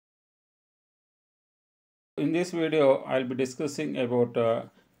In this video, I'll be discussing about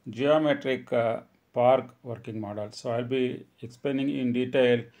geometric park working model. So I'll be explaining in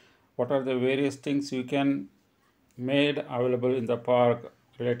detail what are the various things you can made available in the park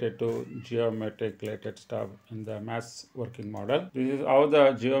related to geometric related stuff in the mass working model. This is how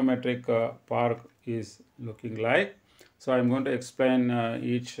the geometric park is looking like. So I'm going to explain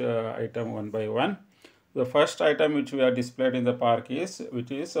each item one by one. The first item which we are displayed in the park is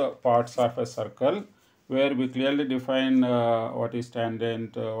parts of a circle, where we clearly define what is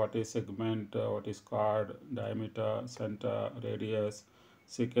tangent, what is segment, what is chord, diameter, center, radius,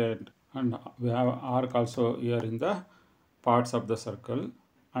 secant, and we have arc also here in the parts of the circle.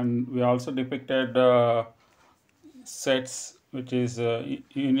 And we also depicted sets, which is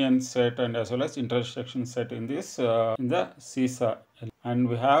union set and as well as intersection set in this in the seesaw. And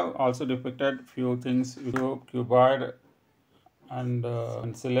we have also depicted few things: cuboid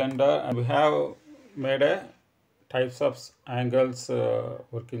and cylinder, and we have made a types of angles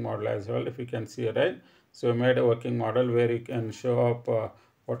working model as well, if you can see, right? So we made a working model where you can show up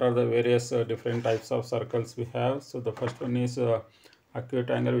what are the various different types of circles we have. So the first one is acute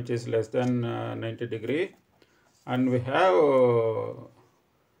angle, which is less than 90 degree, and we have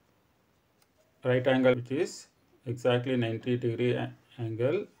right angle, which is exactly 90 degree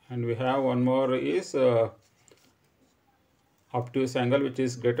angle, and we have one more is obtuse angle, which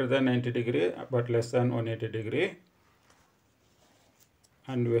is greater than 90 degree but less than 180 degree,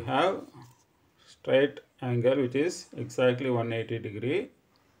 and we have straight angle, which is exactly 180 degree,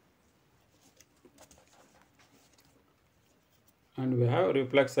 and we have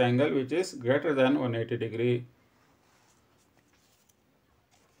reflex angle, which is greater than 180 degree,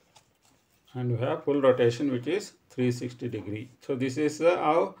 and we have full rotation, which is 360 degree. So this is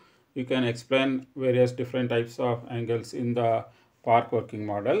how you can explain various different types of angles in the park working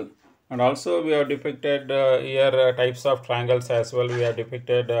model. And also we have depicted here types of triangles as well. We have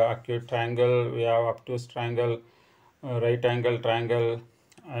depicted acute triangle, we have obtuse triangle, right angle triangle,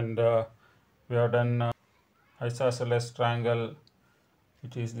 and we have done isosceles triangle,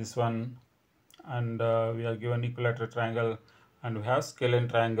 which is this one, and we have given equilateral triangle, and we have scalene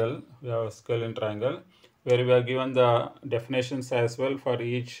triangle. We have scalene triangle where we are given the definitions as well for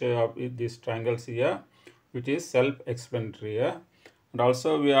each of these triangles here, which is self-explanatory here. And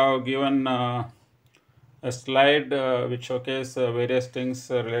also we have given a slide which showcases various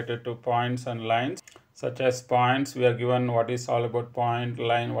things related to points and lines. Such as points, we are given what is all about point,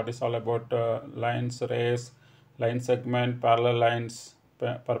 line, what is all about lines, rays, line segment, parallel lines,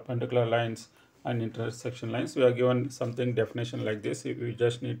 perpendicular lines, and intersection lines. We are given something definition like this. If we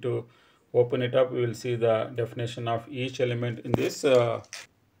just need to open it up, we will see the definition of each element in this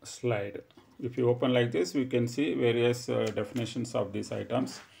slide. If you open like this, we can see various definitions of these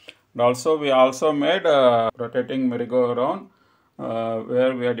items. And also we also made rotating merry-go-round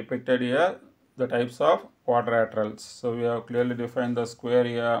where we are depicted here the types of quadrilaterals. So we have clearly defined the square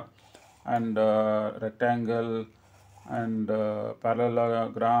here, and rectangle, and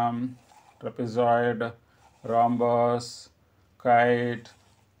parallelogram, trapezoid, rhombus, kite,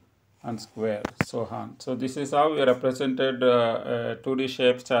 and square, so on. So this is how we represented 2D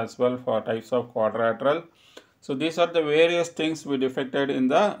shapes as well for types of quadrilateral. So these are the various things we depicted in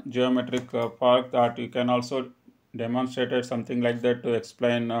the geometric park that you can also demonstrate something like that to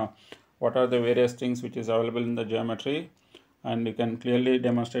explain what are the various things which is available in the geometry, and you can clearly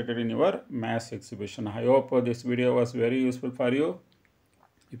demonstrate it in your mass exhibition. I hope this video was very useful for you.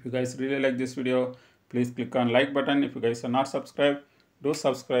 If you guys really like this video, please click on like button. If you guys are not subscribed, do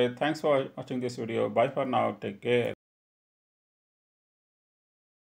subscribe. Thanks for watching this video. Bye for now. Take care.